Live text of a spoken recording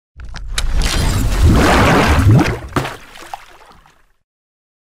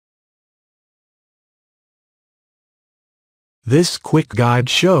This quick guide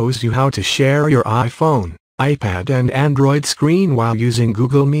shows you how to share your iPhone, iPad and Android screen while using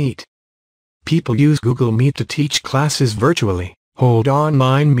Google Meet. People use Google Meet to teach classes virtually, hold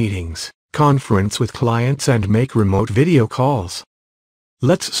online meetings, conference with clients and make remote video calls.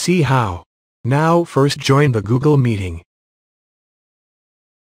 Let's see how. Now first join the Google meeting.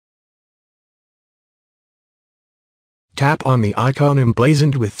 Tap on the icon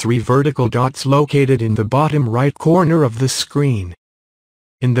emblazoned with 3 vertical dots located in the bottom right corner of the screen.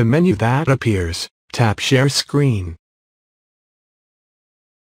 In the menu that appears, tap Share Screen.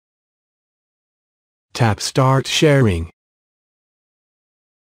 Tap Start Sharing.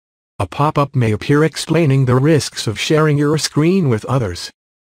 A pop-up may appear explaining the risks of sharing your screen with others.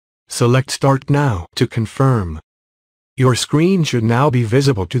 Select Start Now to confirm. Your screen should now be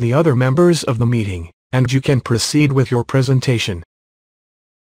visible to the other members of the meeting, and you can proceed with your presentation.